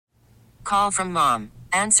Call from mom.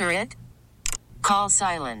 Answer it. Call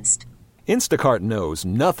silenced. Instacart knows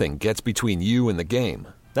nothing gets between you and the game.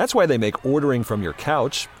 That's why they make ordering from your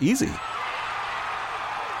couch easy.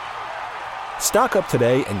 Stock up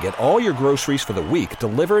today and get all your groceries for the week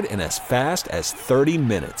delivered in as fast as 30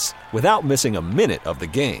 minutes without missing a minute of the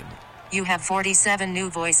game. You have 47 new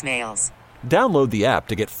voicemails. Download the app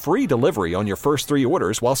to get free delivery on your first 3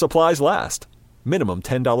 orders while supplies last. Minimum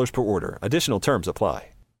 $10 per order. Additional terms apply.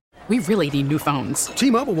 We really need new phones.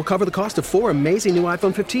 T-Mobile will cover the cost of 4 amazing new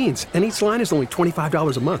iPhone 15s, and each line is only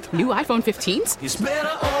 $25 a month. New iPhone 15s? It's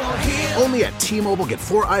better over here. Only at T-Mobile, get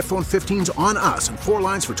 4 iPhone 15s on us and 4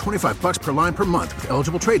 lines for $25 per line per month with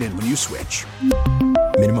eligible trade-in when you switch.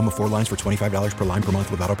 Minimum of 4 lines for $25 per line per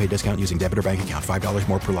month with autopay discount using debit or bank account. $5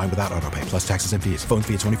 more per line without autopay, plus taxes and fees. Phone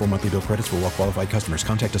fee at 24 monthly bill credits for well-qualified customers.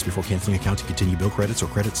 Contact us before canceling account to continue bill credits or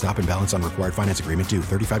credit stop and balance on required finance agreement due.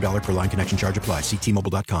 $35 per line connection charge applies. See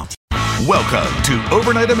T-Mobile.com. Welcome to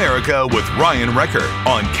Overnight America with Ryan Recker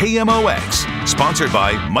on KMOX. Sponsored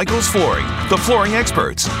by Michael's Flooring, the flooring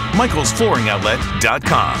experts.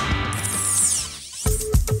 Michael'sFlooringOutlet.com.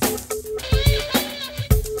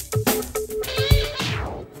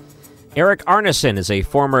 Eric Arneson is a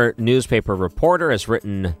former newspaper reporter, has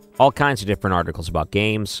written all kinds of different articles about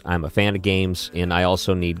games. I'm a fan of games, and I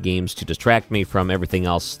also need games to distract me from everything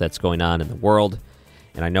else that's going on in the world.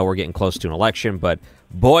 And I know we're getting close to an election, but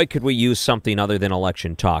boy, could we use something other than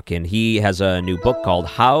election talk. And he has a new book called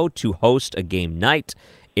How to Host a Game Night.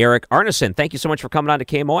 Eric Arneson, thank you so much for coming on to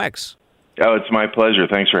KMOX. Oh, it's my pleasure.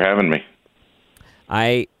 Thanks for having me.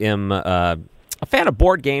 I am a fan of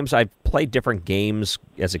board games. I've played different games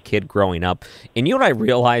as a kid growing up. And you know what I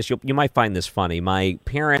realized? You might find this funny. My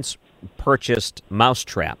parents purchased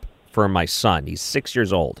Mousetrap for my son. He's 6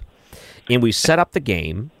 years old. And we set up the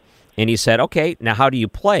game. And he said, okay, now how do you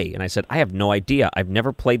play? And I said, I have no idea. I've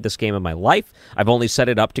never played this game in my life. I've only set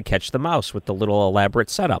it up to catch the mouse with the little elaborate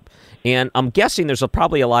setup. And I'm guessing there's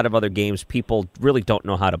probably a lot of other games people really don't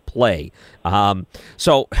know how to play.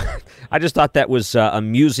 So I just thought that was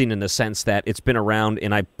amusing in the sense that it's been around,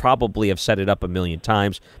 and I probably have set it up a million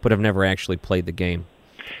times, but I've never actually played the game.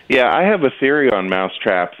 Yeah, I have a theory on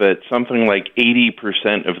Mousetrap that something like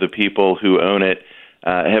 80% of the people who own it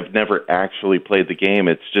have never actually played the game.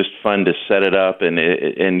 It's just fun to set it up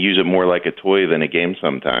and use it more like a toy than a game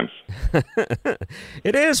sometimes.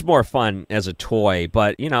 It is more fun as a toy,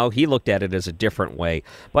 but, you know, he looked at it as a different way.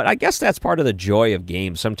 But I guess that's part of the joy of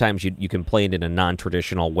games. Sometimes you can play it in a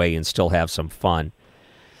non-traditional way and still have some fun.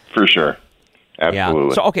 For sure.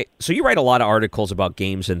 Absolutely. Yeah. So you write a lot of articles about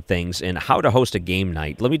games and things and how to host a game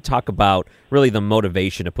night. Let me talk about really the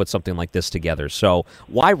motivation to put something like this together. So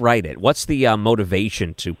why write it? What's the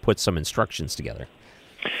motivation to put some instructions together?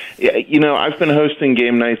 Yeah, you know, I've been hosting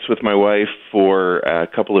game nights with my wife for a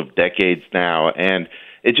couple of decades now, and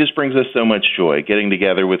it just brings us so much joy getting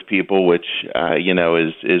together with people, which,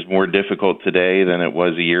 is more difficult today than it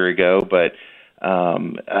was a year ago. But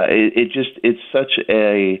it's such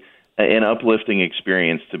an uplifting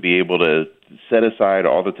experience to be able to set aside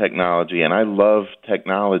all the technology. And I love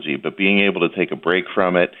technology, but being able to take a break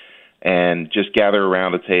from it and just gather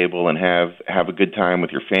around a table and have a good time with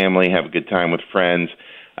your family, have a good time with friends,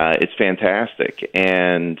 it's fantastic.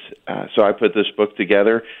 And so I put this book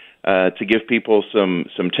together to give people some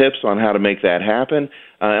tips on how to make that happen,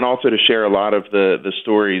 and also to share a lot of the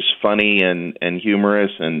stories, funny and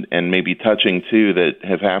humorous and maybe touching too, that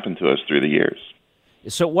have happened to us through the years.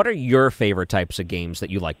 So what are your favorite types of games that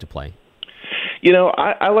you like to play? You know,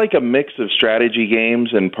 I like a mix of strategy games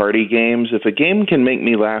and party games. If a game can make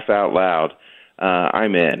me laugh out loud,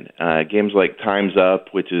 I'm in. Games like Time's Up,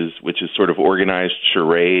 which is sort of organized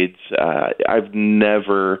charades. I've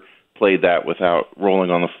never played that without rolling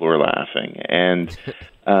on the floor laughing. And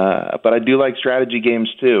but I do like strategy games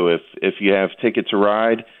too. If you have Ticket to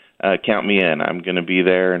Ride, count me in. I'm going to be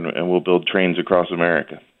there, and we'll build trains across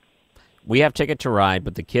America. We have Ticket to Ride,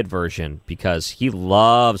 but the kid version, because he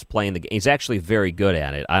loves playing the game. He's actually very good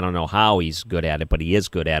at it. I don't know how he's good at it, but he is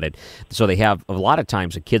good at it. So they have, a lot of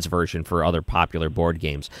times, a kid's version for other popular board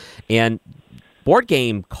games. And board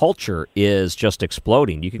game culture is just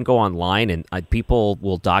exploding. You can go online, and people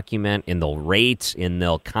will document, and they'll rate, and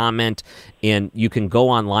they'll comment, and you can go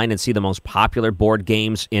online and see the most popular board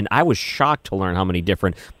games. And I was shocked to learn how many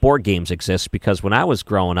different board games exist, because when I was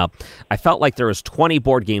growing up, I felt like there was 20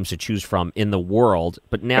 board games to choose from in the world,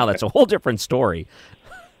 but now that's a whole different story.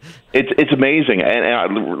 It's amazing.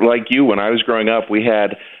 And like you, when I was growing up, we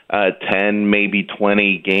had 10, maybe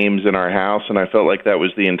 20 games in our house, and I felt like that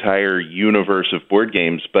was the entire universe of board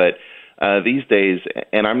games. But these days,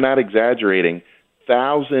 and I'm not exaggerating,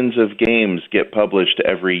 thousands of games get published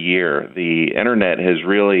every year. The internet has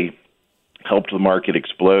really helped the market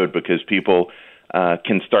explode because people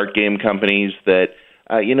can start game companies that,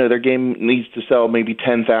 their game needs to sell maybe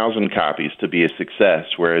 10,000 copies to be a success.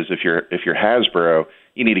 Whereas if you're Hasbro,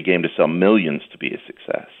 you need a game to sell millions to be a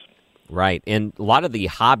success. Right, and a lot of the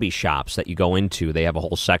hobby shops that you go into, they have a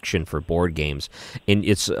whole section for board games, and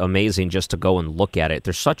it's amazing just to go and look at it.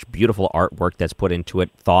 There's such beautiful artwork that's put into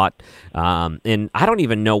it, thought, and I don't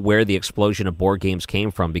even know where the explosion of board games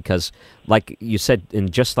came from because, like you said,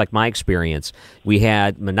 and just like my experience, we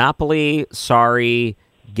had Monopoly, Sorry,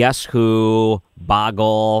 Guess Who,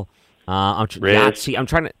 Boggle, Yahtzee. I'm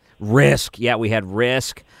trying to Risk. Yeah, we had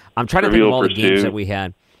Risk. I'm trying to think of all the games that we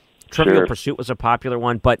had. Trivial Pursuit was a popular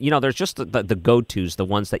one, but, there's just the go-tos, the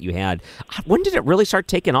ones that you had. When did it really start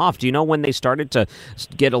taking off? Do you know when they started to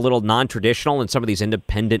get a little non-traditional and some of these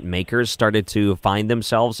independent makers started to find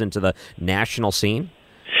themselves into the national scene?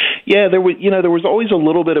 Yeah, there was always a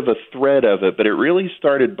little bit of a thread of it, but it really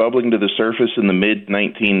started bubbling to the surface in the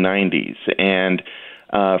mid-1990s. And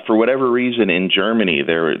for whatever reason, in Germany,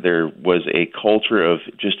 there was a culture of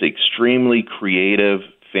just extremely creative,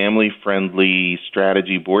 family-friendly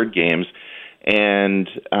strategy board games. And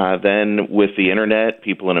then with the internet,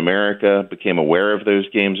 people in America became aware of those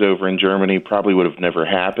games over in Germany. Probably would have never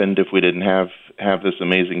happened if we didn't have this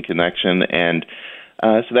amazing connection. And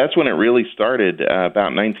so that's when it really started,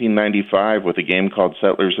 about 1995, with a game called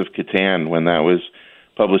Settlers of Catan, when that was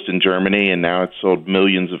published in Germany, and now it's sold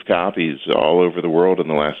millions of copies all over the world in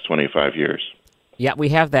the last 25 years. Yeah, we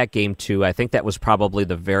have that game, too. I think that was probably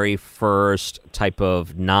the very first type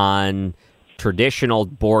of non-traditional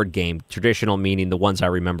board game, traditional meaning the ones I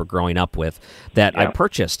remember growing up with, that I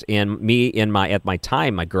purchased. And at my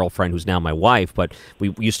time, my girlfriend, who's now my wife, but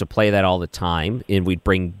we used to play that all the time, and we'd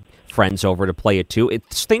bring friends over to play it, too.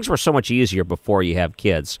 Things were so much easier before you have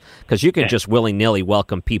kids, because you can just willy-nilly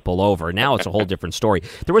welcome people over. Now it's a whole different story.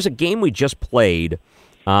 There was a game we just played,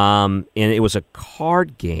 and it was a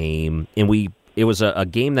card game, and it was a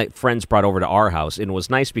game that friends brought over to our house, and it was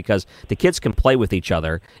nice because the kids can play with each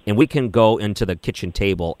other, and we can go into the kitchen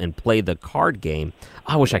table and play the card game.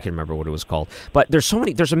 I wish I could remember what it was called. But there's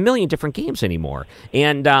a million different games anymore.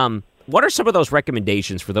 And what are some of those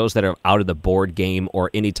recommendations for those that are out of the board game or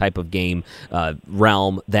any type of game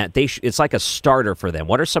realm that it's like a starter for them?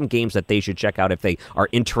 What are some games that they should check out if they are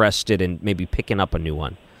interested in maybe picking up a new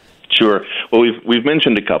one? Sure. Well, we've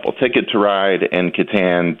mentioned a couple, Ticket to Ride and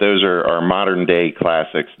Catan. Those are our modern-day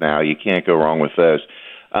classics now. You can't go wrong with those.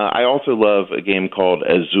 I also love a game called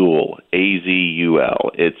Azul,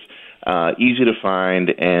 A-Z-U-L. It's easy to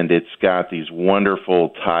find, and it's got these wonderful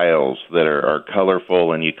tiles that are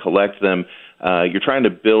colorful, and you collect them. You're trying to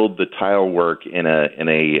build the tile work in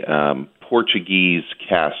a Portuguese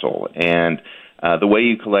castle, and the way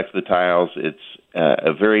you collect the tiles, it's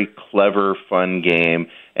a very clever, fun game.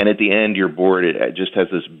 And at the end, your board it just has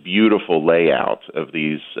this beautiful layout of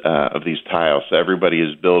these tiles. So everybody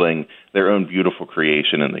is building their own beautiful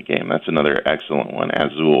creation in the game. That's another excellent one,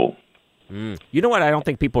 Azul. You know what I don't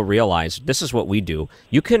think people realize? This is what we do.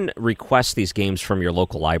 You can request these games from your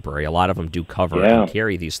local library. A lot of them do cover and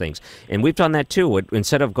carry these things. And we've done that too.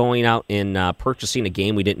 Instead of going out and purchasing a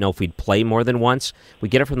game we didn't know if we'd play more than once, we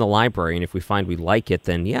get it from the library, and if we find we like it,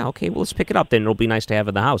 then let's pick it up. Then it'll be nice to have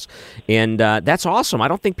in the house. And that's awesome. I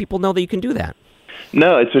don't think people know that you can do that.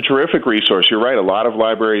 No, it's a terrific resource. You're right. A lot of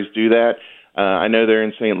libraries do that. I know there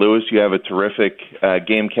in St. Louis you have a terrific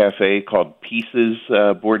game cafe called Pieces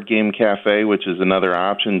Board Game Cafe, which is another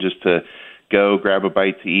option just to go grab a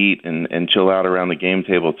bite to eat and chill out around the game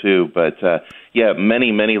table too. But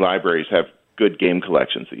many, many libraries have good game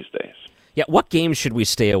collections these days. Yeah, what games should we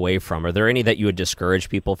stay away from? Are there any that you would discourage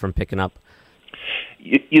people from picking up?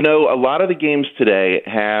 You know, a lot of the games today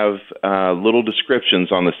have little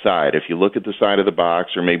descriptions on the side. If you look at the side of the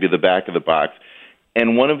box or maybe the back of the box,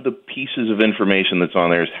 and one of the pieces of information that's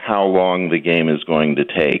on there is how long the game is going to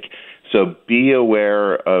take. So be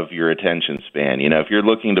aware of your attention span. You know, if you're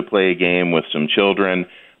looking to play a game with some children,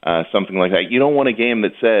 something like that, you don't want a game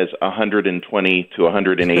that says 120 to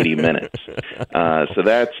 180 minutes. So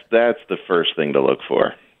that's the first thing to look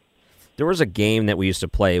for. There was a game that we used to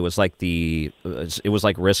play. It was like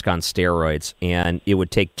Risk on steroids, and it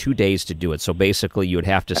would take 2 days to do it. So basically, you would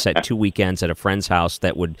have to set 2 weekends at a friend's house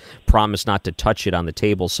that would promise not to touch it on the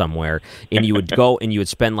table somewhere, and you would go and you would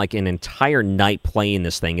spend like an entire night playing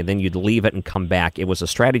this thing, and then you'd leave it and come back. It was a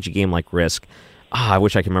strategy game like Risk. I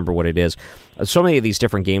wish I could remember what it is. So many of these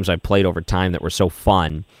different games I've played over time that were so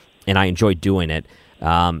fun, and I enjoyed doing it.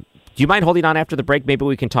 Do you mind holding on after the break? Maybe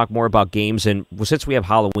we can talk more about games. And since we have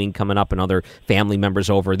Halloween coming up and other family members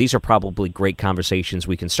over, these are probably great conversations.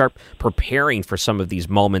 We can start preparing for some of these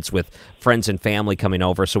moments with friends and family coming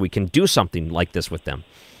over so we can do something like this with them.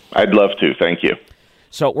 I'd love to. Thank you.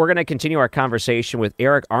 So we're going to continue our conversation with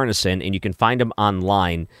Eric Arneson, and you can find him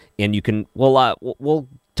online. And you can we'll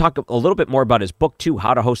talk a little bit more about his book, too,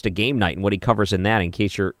 How to Host a Game Night, and what he covers in that in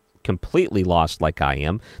case you're completely lost like I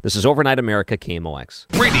am. This is Overnight America, KMOX.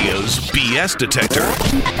 Radio's BS detector.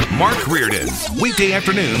 Mark Reardon, weekday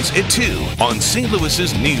afternoons at 2 on St.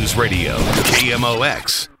 Louis's News Radio,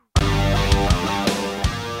 KMOX.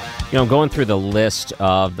 You know, I'm going through the list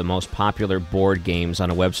of the most popular board games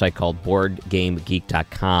on a website called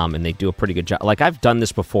BoardGameGeek.com, and they do a pretty good job. Like, I've done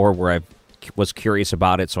this before where I was curious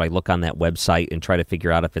about it, so I look on that website and try to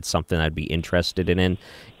figure out if it's something I'd be interested in. And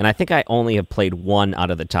I think I only have played one out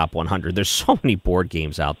of the top 100. There's so many board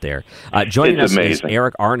games out there. Joining us is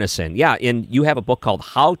Eric Arneson. Yeah, and you have a book called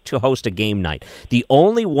How to Host a Game Night. The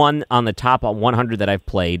only one on the top 100 that I've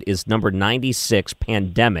played is number 96,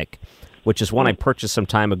 Pandemic, which is one I purchased some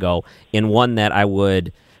time ago, and one that I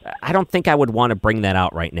don't think I would want to bring that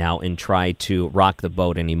out right now and try to rock the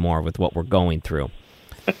boat anymore with what we're going through.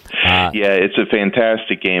 Yeah, it's a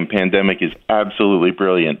fantastic game. Pandemic is absolutely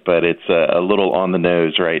brilliant, but it's a little on the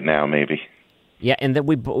nose right now, maybe. Yeah, and then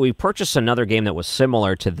we purchased another game that was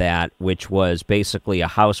similar to that, which was basically a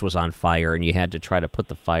house was on fire, and you had to try to put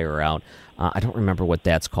the fire out. I don't remember what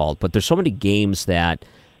that's called, but there's so many games that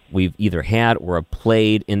we've either had or have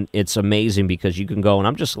played, and it's amazing because you can go, and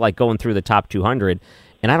I'm just like going through the top 200,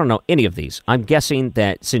 and I don't know any of these. I'm guessing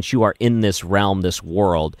that since you are in this realm, this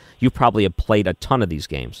world, you probably have played a ton of these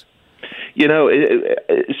games. You know,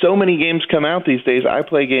 so many games come out these days. I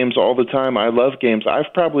play games all the time. I love games.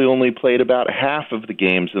 I've probably only played about half of the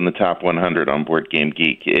games in the top 100 on Board Game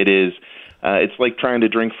Geek. It's like trying to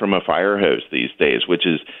drink from a fire hose these days, which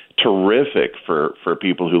is terrific for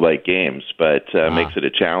people who like games, but makes it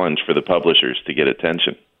a challenge for the publishers to get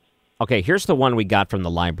attention. Okay, here's the one we got from the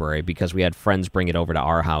library because we had friends bring it over to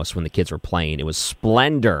our house when the kids were playing. It was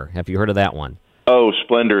Splendor. Have you heard of that one? Oh,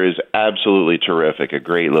 Splendor is absolutely terrific. A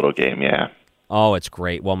great little game, yeah. Oh, it's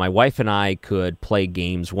great. Well, my wife and I could play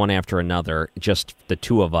games one after another, just the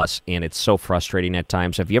two of us, and it's so frustrating at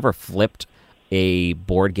times. Have you ever flipped a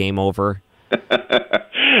board game over?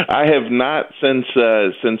 I have not since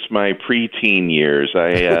my preteen years.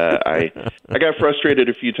 I got frustrated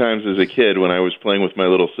a few times as a kid when I was playing with my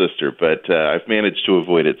little sister, but I've managed to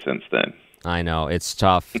avoid it since then. I know. It's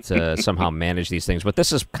tough to somehow manage these things, but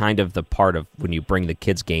this is kind of the part of when you bring the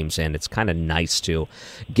kids' games in, it's kind of nice to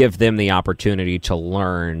give them the opportunity to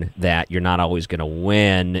learn that you're not always going to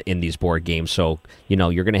win in these board games. So, you know,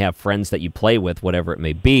 you're going to have friends that you play with, whatever it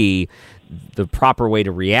may be, the proper way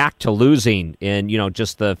to react to losing, and, you know,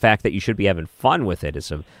 just the fact that you should be having fun with it is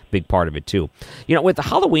a big part of it, too. You know, with the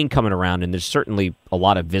Halloween coming around, and there's certainly a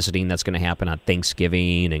lot of visiting that's going to happen on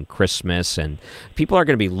Thanksgiving and Christmas, and people are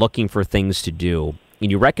going to be looking for things to do,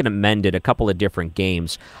 and you recommended a couple of different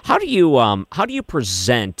games. How do you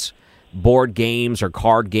present board games or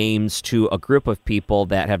card games to a group of people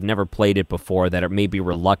that have never played it before, that are maybe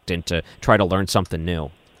reluctant to try to learn something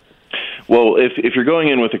new? Well, if you're going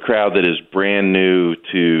in with a crowd that is brand new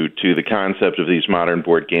to the concept of these modern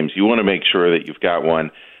board games, you want to make sure that you've got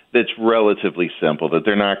one that's relatively simple, that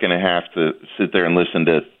they're not going to have to sit there and listen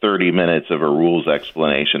to 30 minutes of a rules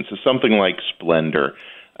explanation. So something like Splendor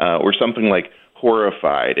or something like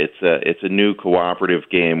Horrified. It's a new cooperative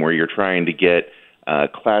game where you're trying to get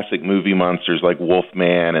classic movie monsters like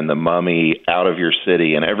Wolfman and the Mummy out of your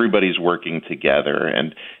city, and everybody's working together.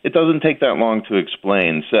 And it doesn't take that long to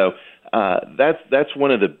explain. So that's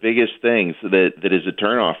one of the biggest things that is a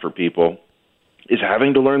turnoff for people, is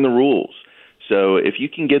having to learn the rules. So if you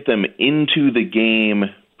can get them into the game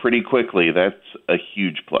pretty quickly, that's a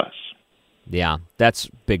huge plus. Yeah, that's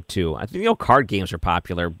big, too. I think, card games are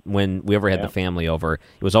popular. When we ever had the family over,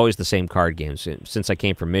 it was always the same card games. Since I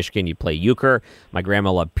came from Michigan, you play euchre. My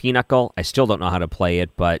grandma loved pinochle. I still don't know how to play it,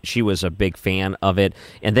 but she was a big fan of it.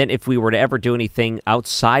 And then if we were to ever do anything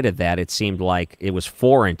outside of that, it seemed like it was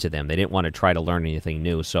foreign to them. They didn't want to try to learn anything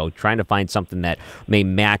new. So trying to find something that may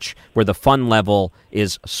match where the fun level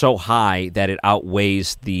is so high that it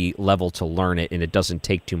outweighs the level to learn it, and it doesn't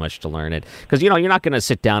take too much to learn it. Because, you're not going to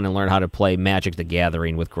sit down and learn how to play Magic the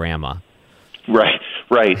Gathering with Grandma. Right.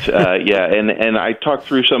 Yeah, and I talk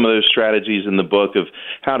through some of those strategies in the book of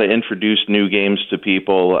how to introduce new games to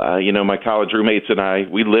people. My college roommates and I,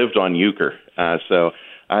 we lived on euchre, so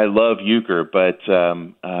I love euchre, but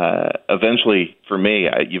eventually, for me,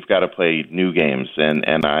 you've got to play new games,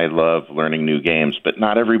 and I love learning new games, but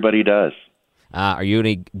not everybody does. Are you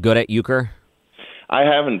any good at euchre? I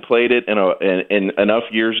haven't played it in enough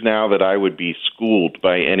years now that I would be schooled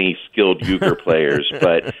by any skilled euchre players.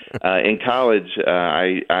 But in college,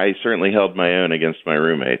 I certainly held my own against my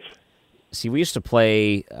roommates. See, we used to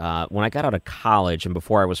play when I got out of college, and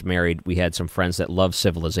before I was married, we had some friends that loved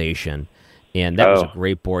Civilization, and that was a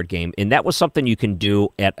great board game. And that was something you can do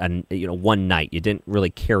at one night. You didn't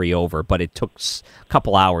really carry over, but it took a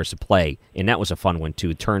couple hours to play, and that was a fun one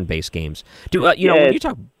too. Turn-based games. When you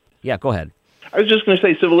talk, go ahead. I was just going to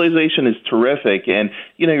say Civilization is terrific, and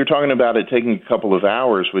you're talking about it taking a couple of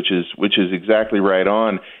hours, which is exactly right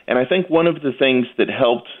on. And I think one of the things that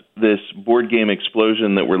helped this board game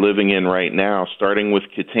explosion that we're living in right now, starting with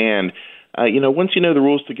Catan, once you know the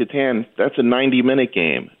rules to Catan, that's a 90-minute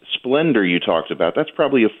game. Splendor you talked about, that's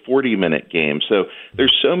probably a 40-minute game. So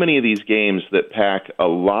there's so many of these games that pack a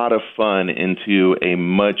lot of fun into a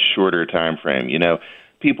much shorter time frame.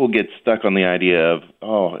 People get stuck on the idea of,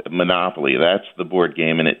 Monopoly, that's the board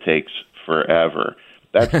game and it takes forever.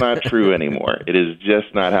 That's not true anymore. It is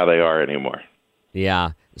just not how they are anymore.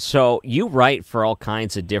 Yeah. So you write for all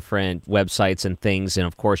kinds of different websites and things, and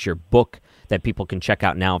of course your book that people can check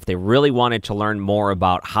out now if they really wanted to learn more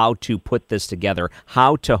about how to put this together,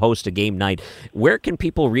 how to host a game night. Where can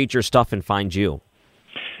people read your stuff and find you?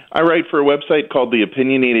 I write for a website called The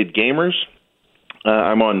Opinionated Gamers.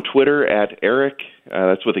 I'm on Twitter at Eric,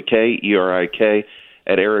 that's with a K, ERIK,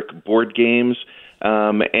 at Eric Board Games.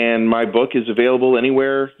 And my book is available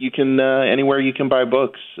anywhere you can buy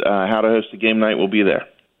books. How to Host a Game Night will be there.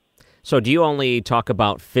 So do you only talk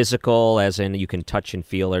about physical, as in you can touch and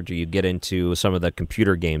feel, or do you get into some of the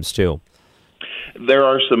computer games too? There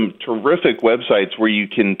are some terrific websites where you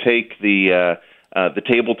can take the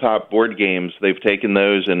tabletop board games. They've taken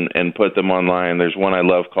those and put them online. There's one I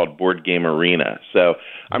love called Board Game Arena. So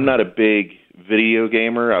I'm not a big video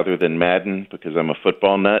gamer other than Madden because I'm a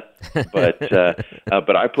football nut,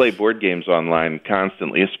 but I play board games online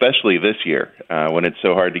constantly, especially this year when it's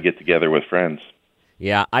so hard to get together with friends.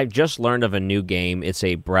 Yeah, I've just learned of a new game. It's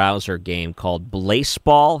a browser game called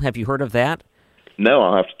Blaseball. Have you heard of that? No,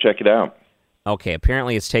 I'll have to check it out. Okay,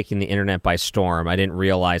 apparently it's taking the internet by storm. I didn't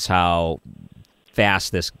realize how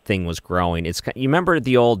fast this thing was growing. You remember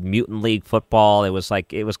the old Mutant League football? It was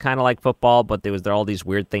kind of like football, but there all these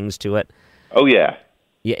weird things to it. Oh yeah.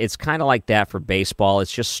 Yeah, it's kind of like that for baseball.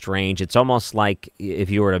 It's just strange. It's almost like if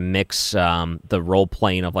you were to mix the role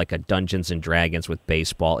playing of like a Dungeons and Dragons with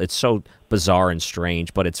baseball. It's so bizarre and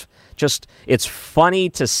strange, but it's funny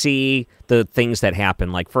to see the things that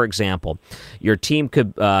happen. Like, for example, your team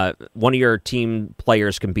one of your team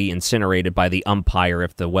players can be incinerated by the umpire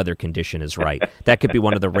if the weather condition is right. That could be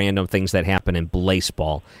one of the random things that happen in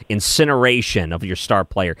Blaseball. Incineration of your star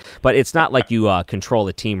player. But it's not like you control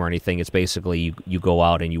the team or anything. It's basically you go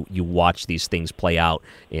out and you watch these things play out,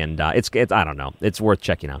 and it's I don't know. It's worth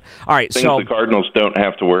checking out. All right, things the Cardinals don't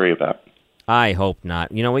have to worry about. I hope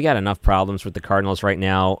not. We got enough problems with the Cardinals right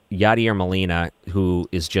now. Yadier Molina, who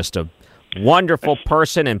is just a wonderful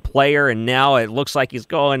person and player, and now it looks like he's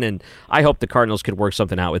going, and I hope the Cardinals could work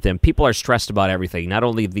something out with him. People are stressed about everything, not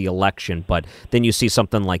only the election, but then you see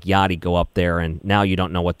something like Yadi go up there, and now you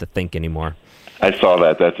don't know what to think anymore. I saw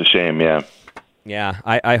that. That's a shame, yeah. Yeah,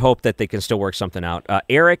 I hope that they can still work something out.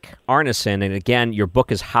 Eric Arneson, and again, your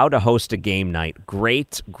book is How to Host a Game Night.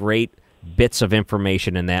 Great bits of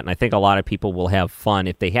information in that, and I think a lot of people will have fun.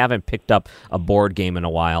 If they haven't picked up a board game in a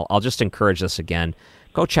while, I'll just encourage this again.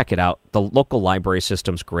 Go check it out. The local library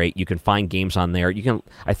system's great. You can find games on there.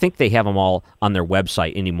 I think they have them all on their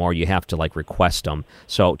website anymore. You have to request them.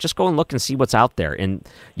 So just go and look and see what's out there. And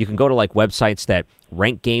you can go to websites that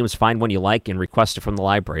rank games, find one you like, and request it from the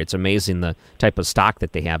library. It's amazing the type of stock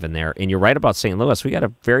that they have in there. And you're right about St. Louis. We got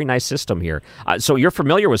a very nice system here. So you're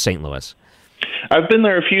familiar with St. Louis? I've been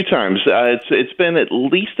there a few times. It's been at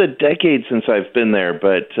least a decade since I've been there,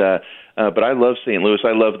 but I love St. Louis.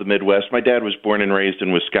 I love the Midwest. My dad was born and raised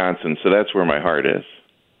in Wisconsin, so that's where my heart is.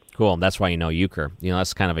 Cool. That's why you know euchre.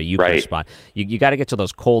 That's kind of a euchre spot. You got to get to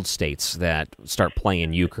those cold states that start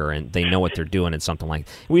playing euchre, and they know what they're doing and something like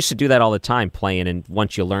that. We used to do that all the time, playing, and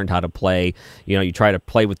once you learned how to play, you try to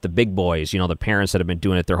play with the big boys, the parents that have been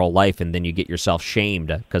doing it their whole life, and then you get yourself shamed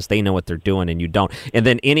because they know what they're doing and you don't. And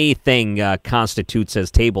then anything constitutes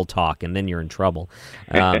as table talk, and then you're in trouble.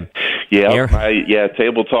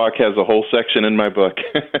 Table talk has a whole section in my book.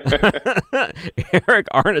 Eric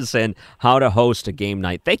Arneson, How to Host a Game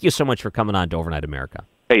Night. Thank you so much for coming on to Overnight America.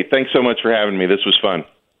 Hey, thanks so much for having me. This was fun.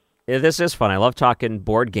 This is fun. I love talking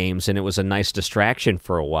board games, and it was a nice distraction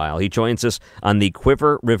for a while. He joins us on the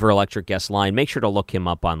Quiver River Electric guest line. Make sure to look him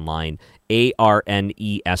up online,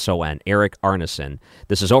 Arneson, Eric Arneson.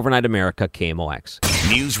 This is Overnight America, KMOX.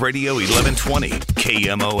 News Radio 1120,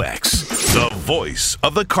 KMOX, the voice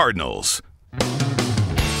of the Cardinals.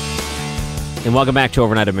 And welcome back to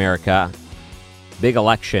Overnight America. Big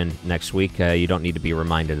election next week. You don't need to be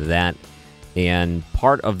reminded of that. And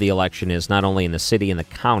part of the election is not only in the city and the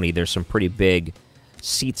county, there's some pretty big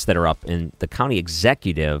seats that are up in the county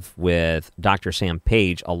executive with Dr. Sam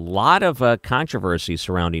Page. A lot of controversy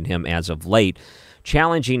surrounding him as of late.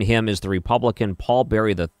 Challenging him is the Republican Paul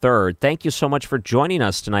Berry III. Thank you so much for joining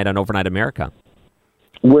us tonight on Overnight America.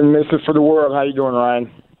 Wouldn't miss it for the world. How you doing,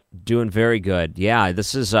 Ryan? Doing very good. Yeah,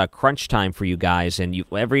 this is crunch time for you guys, and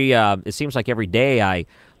it seems like every day I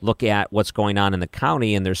look at what's going on in the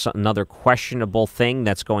county, and there's another questionable thing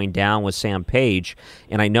that's going down with Sam Page.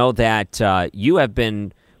 And I know that you have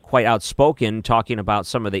been quite outspoken talking about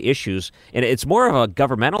some of the issues, and it's more of a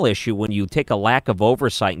governmental issue when you take a lack of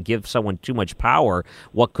oversight and give someone too much power.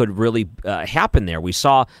 What could really happen there? We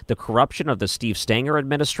saw the corruption of the Steve Stenger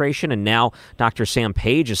administration, and now Dr. Sam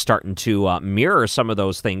Page is starting to mirror some of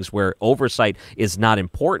those things where oversight is not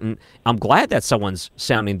important. I'm glad that someone's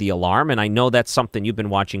sounding the alarm, and I know that's something you've been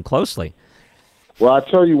watching closely. Well, I'll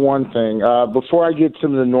tell you one thing. Before I get to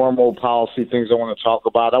the normal policy things I want to talk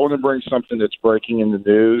about, I want to bring something that's breaking in the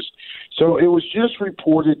news. So it was just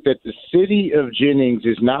reported that the city of Jennings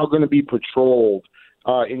is now going to be patrolled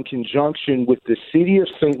in conjunction with the City of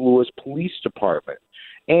St. Louis Police Department.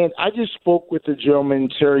 And I just spoke with the gentleman,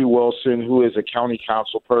 Terry Wilson, who is a county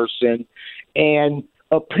council person, and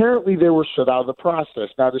apparently they were shut out of the process.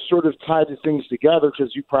 Now, to sort of tie the things together,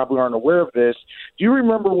 because you probably aren't aware of this, do you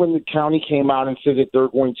remember when the county came out and said that they're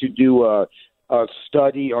going to do a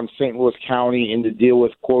study on St. Louis County and to deal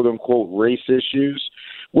with quote-unquote race issues?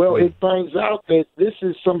 Well, it finds out that this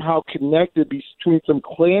is somehow connected between some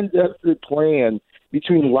clandestine plan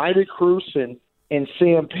between Lyda Crewson and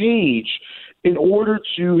Sam Page in order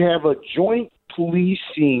to have a joint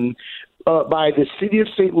policing by the City of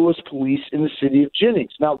St. Louis Police in the City of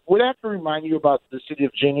Jennings. Now, what I have to remind you about the City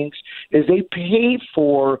of Jennings is they paid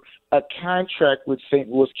for a contract with St.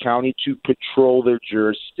 Louis County to patrol their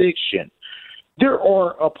jurisdiction. There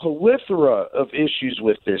are a plethora of issues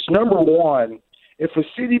with this. Number one, if a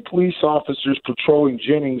city police officer is patrolling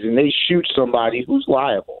Jennings and they shoot somebody, who's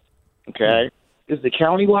liable? Okay? Is the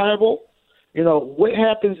county liable? You know, what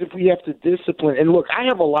happens if we have to discipline? And look, I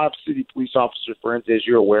have a lot of city police officer friends, as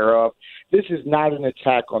you're aware of. This is not an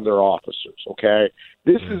attack on their officers, okay?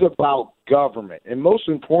 This is about government. And most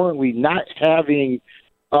importantly, not having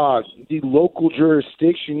the local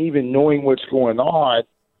jurisdiction even knowing what's going on.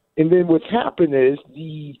 And then what's happened is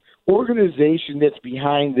the organization that's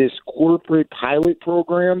behind this corporate pilot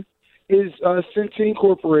program is Centene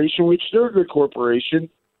Corporation, which they're a good corporation,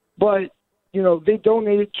 but you know, they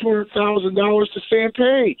donated $200,000 to Sam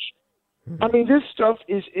Page. I mean, this stuff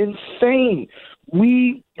is insane.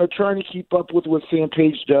 We are trying to keep up with what Sam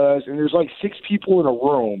Page does, and there's like 6 people in a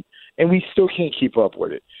room, and we still can't keep up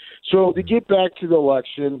with it. So to get back to the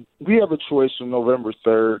election, we have a choice on November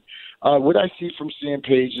 3rd. What I see from Sam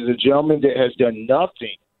Page is a gentleman that has done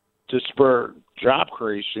nothing to spur job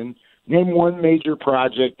creation. Name one major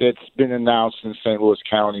project that's been announced in St. Louis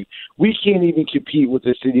County. We can't even compete with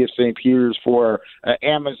the city of St. Peter's for an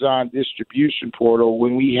Amazon distribution portal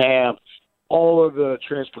when we have all of the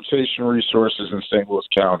transportation resources in St. Louis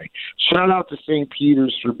County. Shout out to St.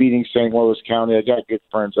 Peter's for beating St. Louis County. I got good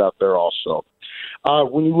friends out there also.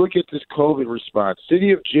 When you look at this COVID response,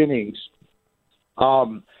 City of Jennings,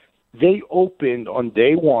 they opened on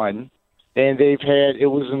day one. And it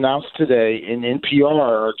was announced today in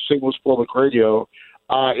NPR, St. Louis Public Radio,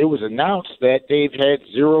 it was announced that they've had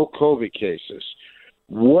 0 COVID cases.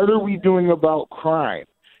 What are we doing about crime?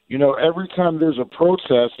 You know, every time there's a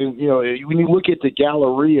protest, and, you know, when you look at the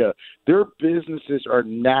Galleria, their businesses are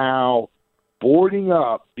now boarding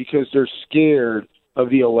up because they're scared of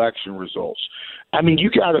the election results. I mean, you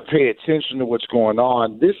got to pay attention to what's going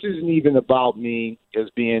on. This isn't even about me as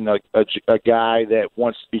being a guy that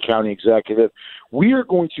wants to be county executive. We are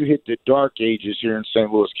going to hit the dark ages here in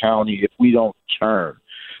St. Louis County if we don't turn.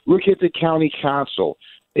 Look at the county council.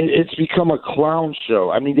 It's become a clown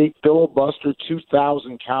show. I mean, they filibuster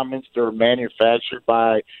 2,000 comments that are manufactured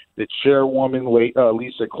by the chairwoman,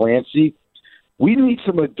 Lisa Clancy. We need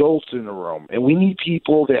some adults in the room, and we need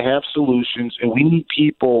people that have solutions, and we need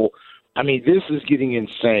people – I mean, this is getting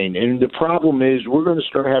insane. And the problem is we're going to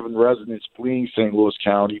start having residents fleeing St. Louis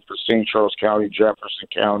County for St. Charles County, Jefferson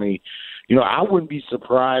County. I wouldn't be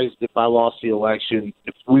surprised if I lost the election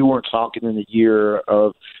if we weren't talking in a year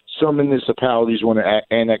of some municipalities want to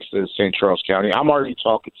annex to St. Charles County. I'm already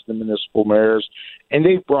talking to the municipal mayors, and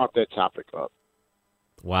they've brought that topic up.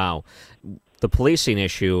 Wow. The policing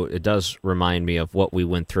issue, it does remind me of what we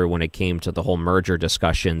went through when it came to the whole merger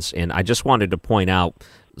discussions. And I just wanted to point out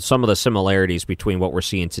some of the similarities between what we're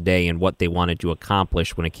seeing today and what they wanted to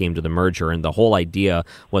accomplish when it came to the merger. And the whole idea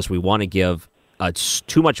was we want to give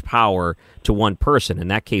too much power to one person, in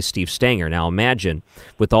that case, Steve Stenger. Now imagine,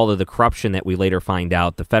 with all of the corruption that we later find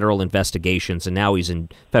out, the federal investigations, and now he's in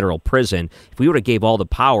federal prison, if we would have gave all the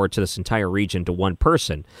power to this entire region to one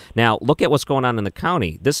person. Now, look at what's going on in the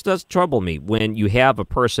county. This does trouble me when you have a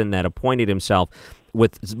person that appointed himself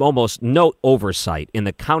with almost no oversight, and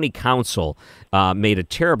the county council made a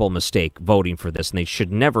terrible mistake voting for this, and they should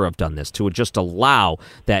never have done this, to just allow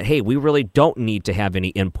that, hey, we really don't need to have any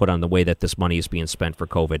input on the way that this money is being spent for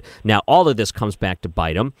COVID. Now, all of this comes back to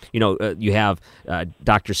bite them. You have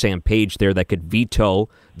Dr. Sam Page there that could veto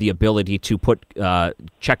the ability to put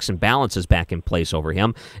checks and balances back in place over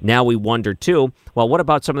him. Now we wonder, too, well, what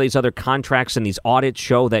about some of these other contracts and these audits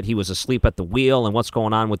show that he was asleep at the wheel, and what's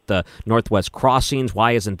going on with the Northwest Crossings?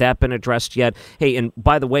 Why hasn't that been addressed yet? Hey, and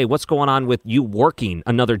by the way, what's going on with you working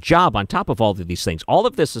another job on top of all of these things? All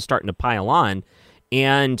of this is starting to pile on,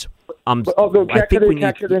 and I think we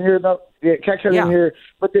need in here, though. In here.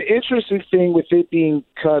 But the interesting thing with it being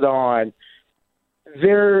cut on,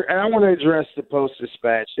 and I want to address the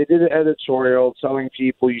Post-Dispatch. They did an editorial telling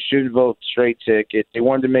people you shouldn't vote straight ticket. They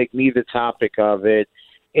wanted to make me the topic of it.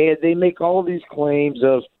 And they make all these claims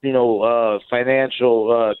of,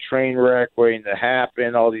 financial train wreck waiting to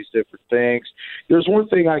happen, all these different things. There's one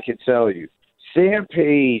thing I can tell you. Sam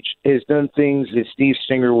Page has done things that Steve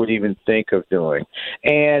Stenger would even think of doing.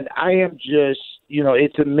 And I am just,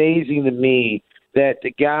 it's amazing to me that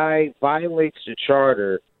the guy violates the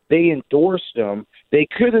charter. They endorsed him. They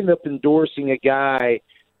could end up endorsing a guy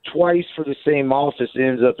twice for the same office that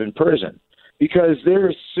ends up in prison, because there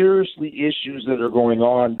are seriously issues that are going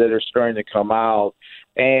on that are starting to come out.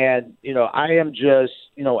 And, I am just,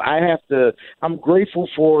 I'm grateful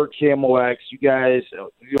for KMOX, you guys,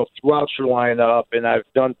 throughout your lineup, and I've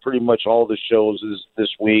done pretty much all the shows this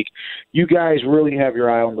week. You guys really have your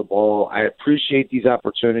eye on the ball. I appreciate these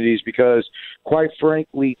opportunities because, quite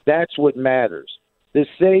frankly, that's what matters. To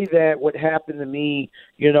say that what happened to me,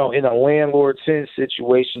 in a landlord-tenant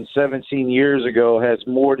situation 17 years ago has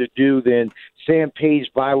more to do than Sam Page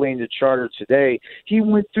violating the charter today. He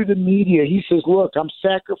went through the media. He says, look, I'm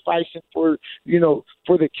sacrificing for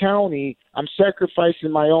the county. I'm sacrificing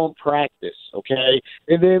my own practice, okay?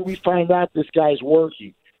 And then we find out this guy's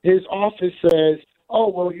working. His office says, oh,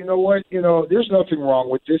 well, you know what? There's nothing wrong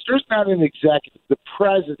with this. There's not an executive. The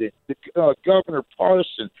president, the Governor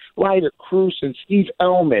Parson, Lyda Cruz, and Steve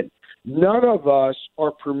Ellman, none of us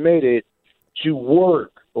are permitted to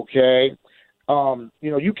work, okay?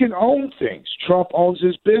 You can own things. Trump owns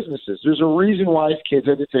his businesses. There's a reason why his kids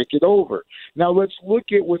had to take it over. Now let's look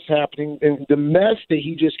at what's happening in the mess that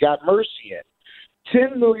he just got mercy in.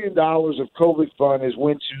 $10 million of COVID fund has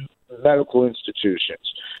went to medical institutions.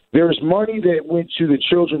 There's money that went to the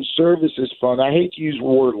Children's Services Fund. I hate to use the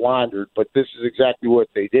word laundered, but this is exactly what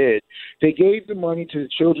they did. They gave the money to the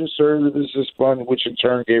Children's Services Fund, which in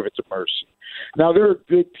turn gave it to Mercy. Now, there are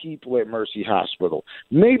good people at Mercy Hospital.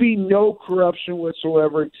 Maybe no corruption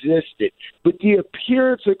whatsoever existed, but the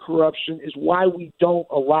appearance of corruption is why we don't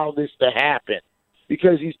allow this to happen,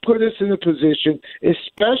 because he's put us in a position,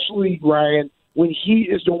 especially, Ryan, when he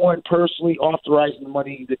is the one personally authorizing the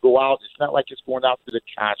money to go out. It's not like it's going out to the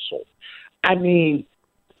council. I mean,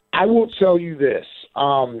 I will tell you this.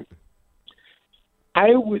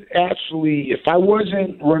 I would actually, if I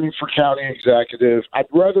wasn't running for county executive, I'd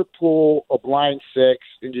rather pull a blind six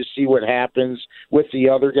and just see what happens with the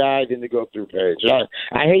other guy than to go through Page.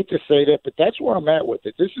 I hate to say that, but that's where I'm at with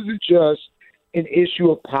it. This isn't just an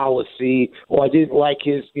issue of policy, or I didn't like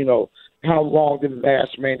his, how long the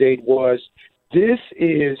mask mandate was. This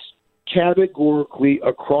is categorically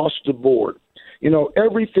across the board.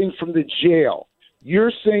 Everything from the jail.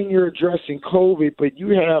 You're saying you're addressing COVID, but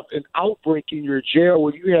you have an outbreak in your jail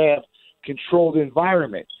where you have controlled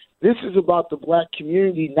environment. This is about the black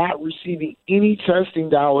community not receiving any testing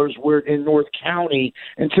dollars in North County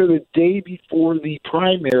until the day before the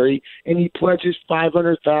primary, and he pledges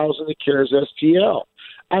 $500,000 to CARES STL.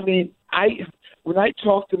 I mean, when I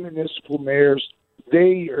talk to municipal mayors,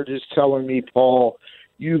 they are just telling me, Paul,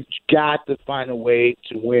 you've got to find a way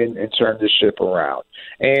to win and turn this ship around.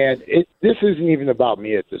 And this isn't even about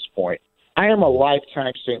me at this point. I am a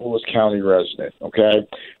lifetime St. Louis County resident, okay?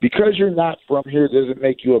 Because you're not from here doesn't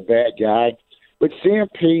make you a bad guy. But Sam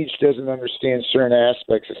Page doesn't understand certain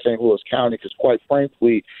aspects of St. Louis County because, quite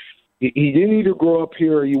frankly, he didn't either grow up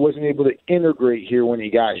here or he wasn't able to integrate here when he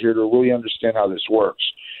got here to really understand how this works.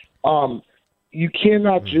 You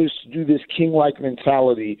cannot just do this king-like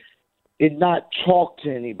mentality and not talk to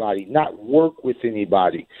anybody, not work with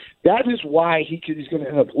anybody. That is why he's going to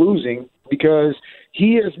end up losing, because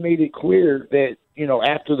he has made it clear that,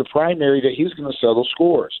 after the primary that he's going to settle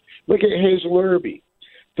scores. Look at Hazel Irby.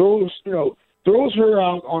 Throws her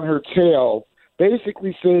out on her tail,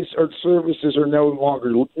 basically says our services are no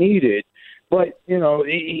longer needed. But,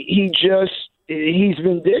 he's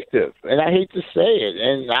vindictive, and I hate to say it.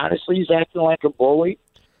 And honestly, he's acting like a bully.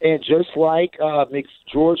 And just like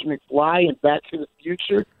George McFly in Back to the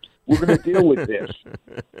Future, we're going to deal with this.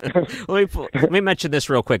 Let me mention this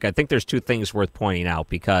real quick. I think there's two things worth pointing out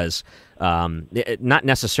because not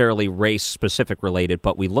necessarily race-specific related,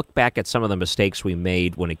 but we look back at some of the mistakes we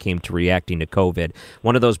made when it came to reacting to COVID.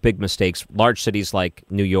 One of those big mistakes, large cities like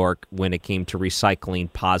New York, when it came to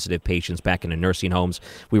recycling positive patients back into nursing homes,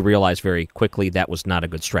 we realized very quickly that was not a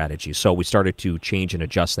good strategy. So we started to change and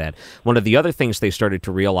adjust that. One of the other things they started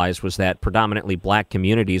to realize was that predominantly black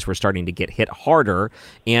communities were starting to get hit harder.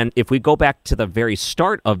 And if we go back to the very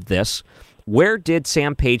start of this, where did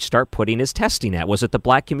Sam Page start putting his testing at? Was it the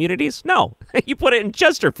black communities? No. You put it in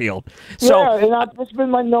Chesterfield. Yeah, and that's been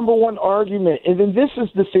my number one argument. And then this is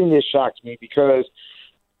the thing that shocks me, because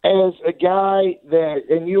as a guy that,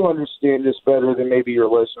 and you understand this better than maybe your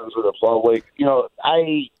listeners or the public,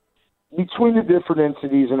 between the different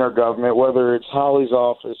entities in our government, whether it's Holly's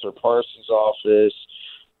office or Parsons' office,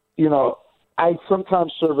 I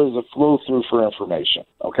sometimes serve as a flow-through for information,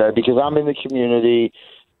 okay, because I'm in the community,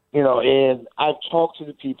 and I've talked to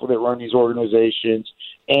the people that run these organizations,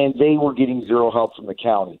 and they were getting zero help from the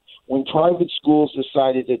county. When private schools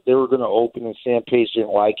decided that they were going to open and Sam Page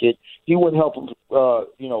didn't like it, he wouldn't help them,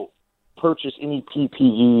 purchase any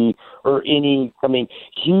PPE or any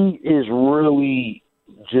 – he is really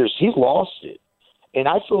just – he's lost it. And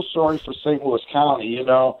I feel sorry for St. Louis County.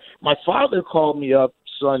 My father called me up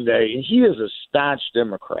Sunday, and he is a staunch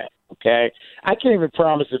Democrat, okay? I can't even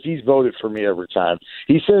promise if he's voted for me every time.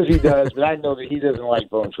 He says he does, but I know that he doesn't like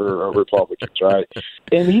voting for Republicans, right?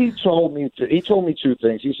 And he told me two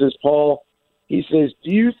things. He says, Paul, do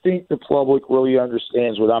you think the public really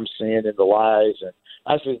understands what I'm saying and the lies? And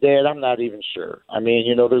I said, Dad, I'm not even sure.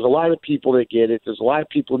 There's a lot of people that get it. There's a lot of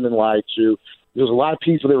people who've been lied to. There's a lot of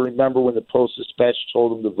people that remember when the Post-Dispatch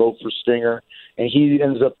told him to vote for Stinger, and he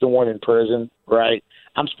ends up the one in prison, right?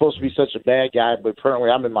 I'm supposed to be such a bad guy, but apparently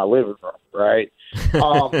I'm in my living room, right?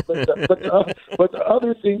 But the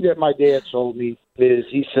other thing that my dad told me is,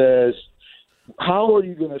 he says, how are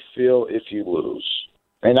you going to feel if you lose?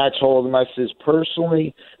 And I told him, I says,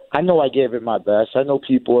 personally, I know I gave it my best. I know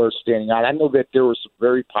people are standing out. I know that there were some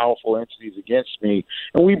very powerful entities against me,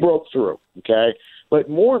 and we broke through, okay? But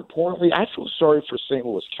more importantly, I feel sorry for St.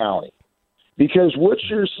 Louis County, because what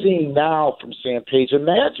you're seeing now from Sam Page,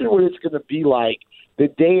 imagine what it's going to be like the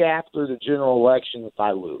day after the general election if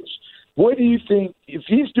I lose. What do you think, if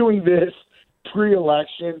he's doing this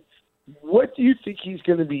pre-election, what do you think he's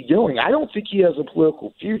going to be doing? I don't think he has a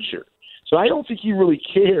political future. So I don't think he really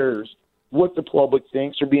cares what the public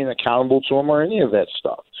thinks or being accountable to him or any of that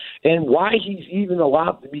stuff. And why he's even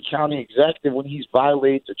allowed to be county executive when he's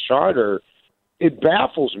violated the charter, it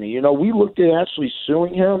baffles me. We looked at actually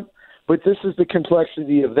suing him, but this is the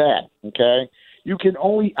complexity of that, okay? You can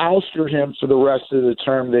only ouster him for the rest of the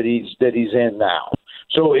term that he's in now.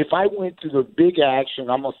 So if I went to the big action,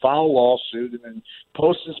 I'm going to file a lawsuit, and then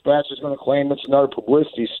Post-Dispatch is going to claim it's another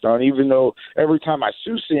publicity stunt, even though every time I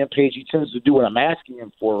sue Sam Page, he tends to do what I'm asking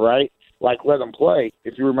him for, right? Like let him play,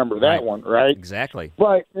 if you remember that one, right? Exactly.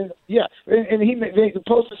 But, yeah, and the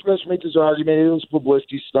Post-Dispatch made this argument, it was a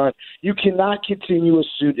publicity stunt. You cannot continue a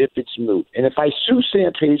suit if it's moot. And if I sue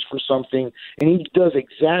Sam Page for something, and he does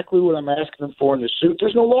exactly what I'm asking him for in the suit,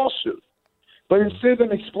 there's no lawsuit. But instead of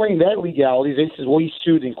them explaining that legality, they said, well, he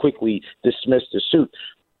sued and quickly dismissed the suit.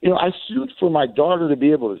 I sued for my daughter to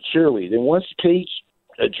be able to cheerlead. And once Page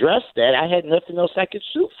addressed that, I had nothing else I could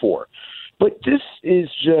sue for. But this is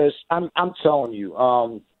just, I'm telling you,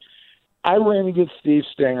 I ran against Steve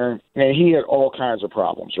Stinger, and he had all kinds of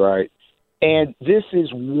problems, right? And this is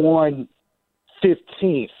 1/15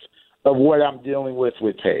 of what I'm dealing with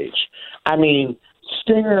Page.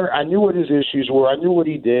 Stinger, I knew what his issues were. I knew what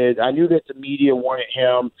he did. I knew that the media wanted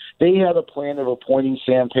him. They had a plan of appointing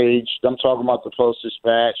Sam Page. I'm talking about the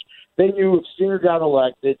Post-Dispatch. They knew if Stinger got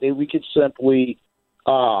elected, we could simply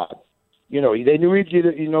They knew he'd get,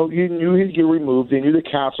 you knew he'd get removed. They knew the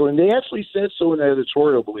council, and they actually said so in the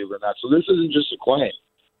editorial, believe it or not. So this isn't just a claim.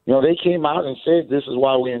 They came out and said this is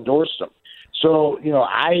why we endorsed him. So,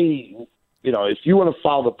 if you want to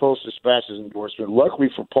follow the Post-Dispatch's endorsement, luckily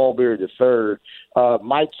for Paul Berry III,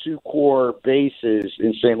 my two core bases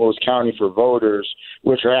in St. Louis County for voters,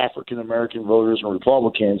 which are African-American voters and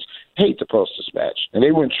Republicans, hate the Post-Dispatch. And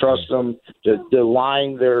they wouldn't trust them to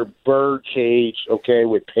line their bird cage,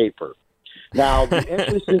 with paper. Now,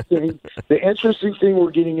 the interesting thing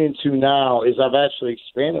we're getting into now is I've actually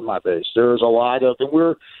expanded my base. There's a lot of,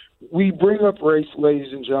 and we bring up race,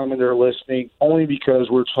 ladies and gentlemen that are listening, only because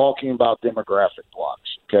we're talking about demographic blocks.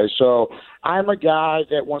 Okay, so I'm a guy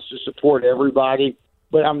that wants to support everybody,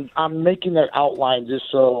 but I'm making that outline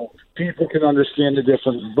just so people can understand the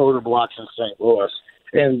different voter blocks in St. Louis.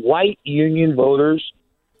 And white union voters,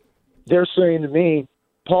 they're saying to me,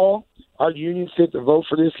 Paul, our union fit to vote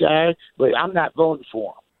for this guy, but I'm not voting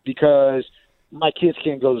for him because my kids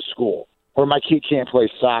can't go to school, or my kid can't play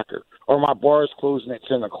soccer, or my bar is closing at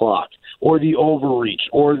 10 o'clock, or the overreach,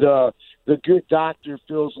 or the good doctor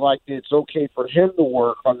feels like it's okay for him to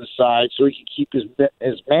work on the side so he can keep his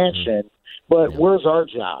mansion, but where's our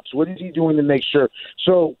jobs? What is he doing to make sure?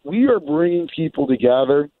 So we are bringing people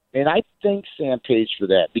together, and I thank Sam Page for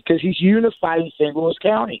that because he's unifying St. Louis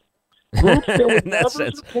County. Groups that would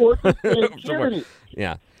never support the state.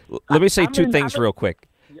 Yeah. Let me say two things real quick.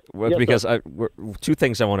 Because two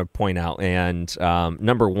things I want to point out. And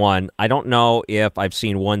number one, I don't know if I've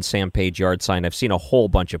seen one Sam Page yard sign. I've seen a whole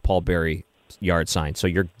bunch of Paul Berry yard signs. So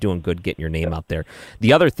you're doing good getting your name out there.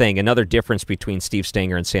 The other thing, another difference between Steve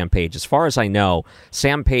Stanger and Sam Page, as far as I know,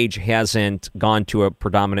 Sam Page hasn't gone to a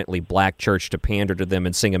predominantly black church to pander to them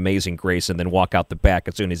and sing Amazing Grace and then walk out the back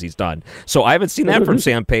as soon as he's done. So I haven't seen that from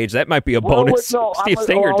Sam Page. That might be a bonus. Steve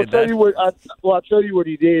Stanger did that. I'll tell you what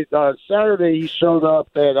he did. Saturday he showed up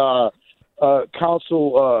at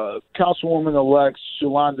Councilwoman-elect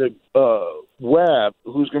Shalonda Webb,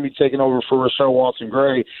 who's going to be taking over for Rochelle Walton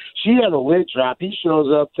Gray. She had a lid drop. He shows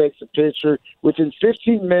up, takes a picture. Within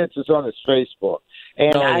 15 minutes, it's on his Facebook.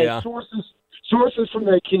 And sources from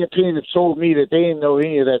that campaign have told me that they didn't know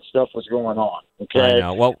any of that stuff was going on. Okay. I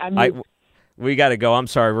know. Well, we got to go. I'm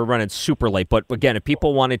sorry, we're running super late. But again, if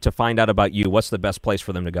people wanted to find out about you, what's the best place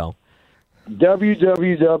for them to go?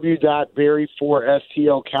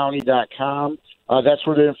 www.berry4stlcounty.com. That's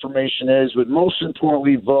where the information is. But most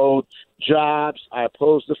importantly, vote. Jobs. I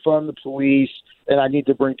oppose to fund the police, and I need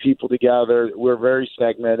to bring people together. We're very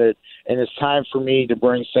segmented, and it's time for me to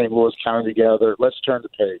bring St. Louis County together. Let's turn the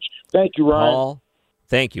page. Thank you, Ryan.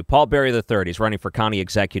 Thank you. Paul Berry III. He's running for county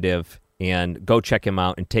executive, and go check him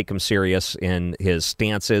out and take him serious in his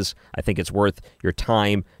stances. I think it's worth your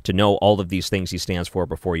time to know all of these things he stands for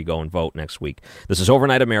before you go and vote next week. This is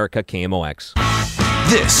Overnight America, KMOX.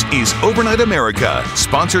 This is Overnight America,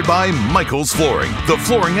 sponsored by Michael's Flooring, the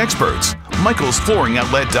flooring experts.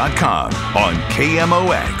 MichaelsFlooringOutlet.com on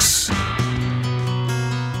KMOX.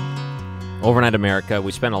 Overnight America,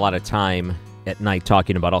 we spent a lot of time at night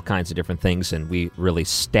talking about all kinds of different things, and we really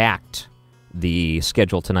stacked the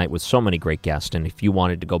schedule tonight with so many great guests. And if you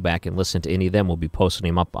wanted to go back and listen to any of them, we'll be posting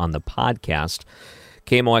them up on the podcast.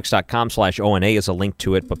 KMOX.com/ONA is a link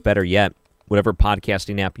to it, but better yet, whatever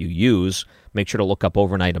podcasting app you use, make sure to look up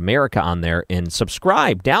Overnight America on there and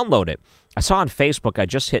subscribe, download it. I saw on Facebook, I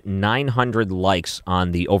just hit 900 likes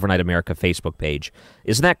on the Overnight America Facebook page.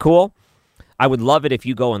 Isn't that cool? I would love it if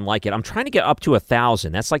you go and like it. I'm trying to get up to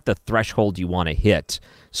 1,000. That's like the threshold you want to hit.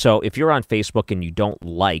 So if you're on Facebook and you don't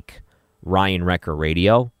like Ryan Wrecker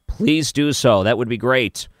Radio, please do so. That would be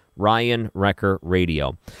great. Ryan Wrecker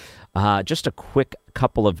Radio. Just a quick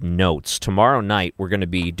couple of notes. Tomorrow night, we're going to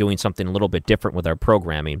be doing something a little bit different with our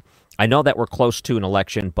programming. I know that we're close to an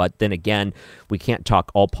election, but then again, we can't talk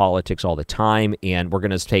all politics all the time, and we're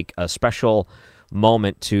going to take a special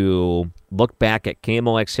moment to look back at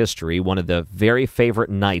KMOX history. One of the very favorite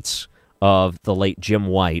nights of the late Jim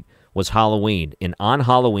White was Halloween, and on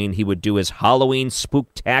Halloween, he would do his Halloween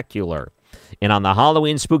Spooktacular. And on the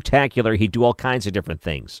Halloween Spooktacular, he'd do all kinds of different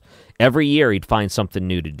things. Every year, he'd find something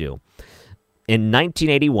new to do. In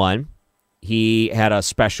 1981, he had a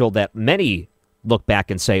special that many look back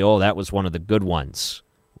and say, oh, that was one of the good ones.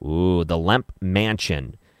 Ooh, the Lemp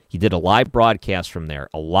Mansion. He did a live broadcast from there.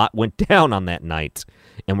 A lot went down on that night.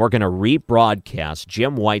 And we're going to rebroadcast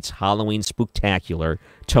Jim White's Halloween Spooktacular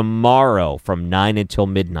tomorrow from 9 until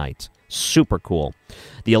midnight. Super cool.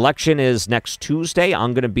 The election is next Tuesday.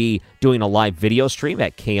 I'm going to be doing a live video stream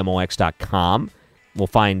at KMOX.com. We'll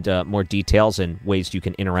find more details and ways you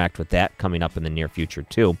can interact with that coming up in the near future,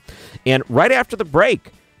 too. And right after the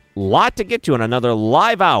break, lot to get to in another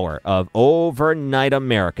live hour of Overnight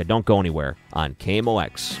America. Don't go anywhere on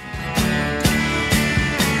KMOX.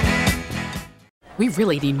 We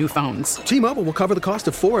really need new phones. T-Mobile will cover the cost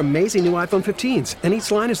of 4 amazing new iPhone 15s, and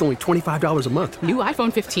each line is only $25 a month. New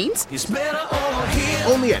iPhone 15s? It's better over here.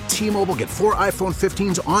 Only at T-Mobile, get 4 iPhone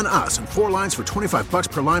 15s on us and 4 lines for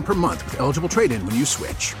 $25 per line per month with eligible trade-in when you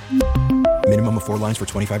switch. Minimum of 4 lines for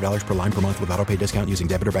 $25 per line per month with autopay discount using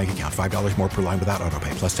debit or bank account. $5 more per line without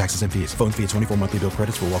autopay, plus taxes and fees. Phone fee at 24 monthly bill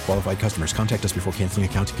credits for well-qualified customers. Contact us before canceling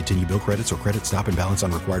account to continue bill credits or credit stop and balance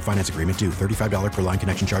on required finance agreement due. $35 per line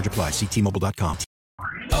connection charge applies. See T-Mobile.com.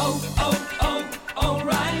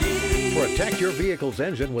 O'Reilly. Protect your vehicle's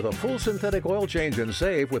engine with a full synthetic oil change and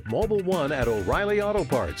save with Mobil 1 at O'Reilly Auto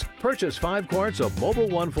Parts. Purchase 5 quarts of Mobil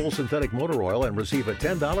 1 full synthetic motor oil and receive a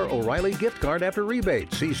 $10 O'Reilly gift card after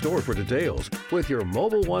rebate. See store for details. With your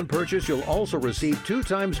Mobil 1 purchase, you'll also receive 2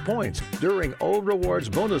 times points during O Rewards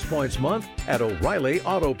Bonus Points Month at O'Reilly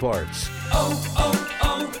Auto Parts.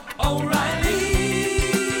 O'Reilly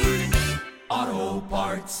Auto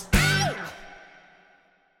Parts.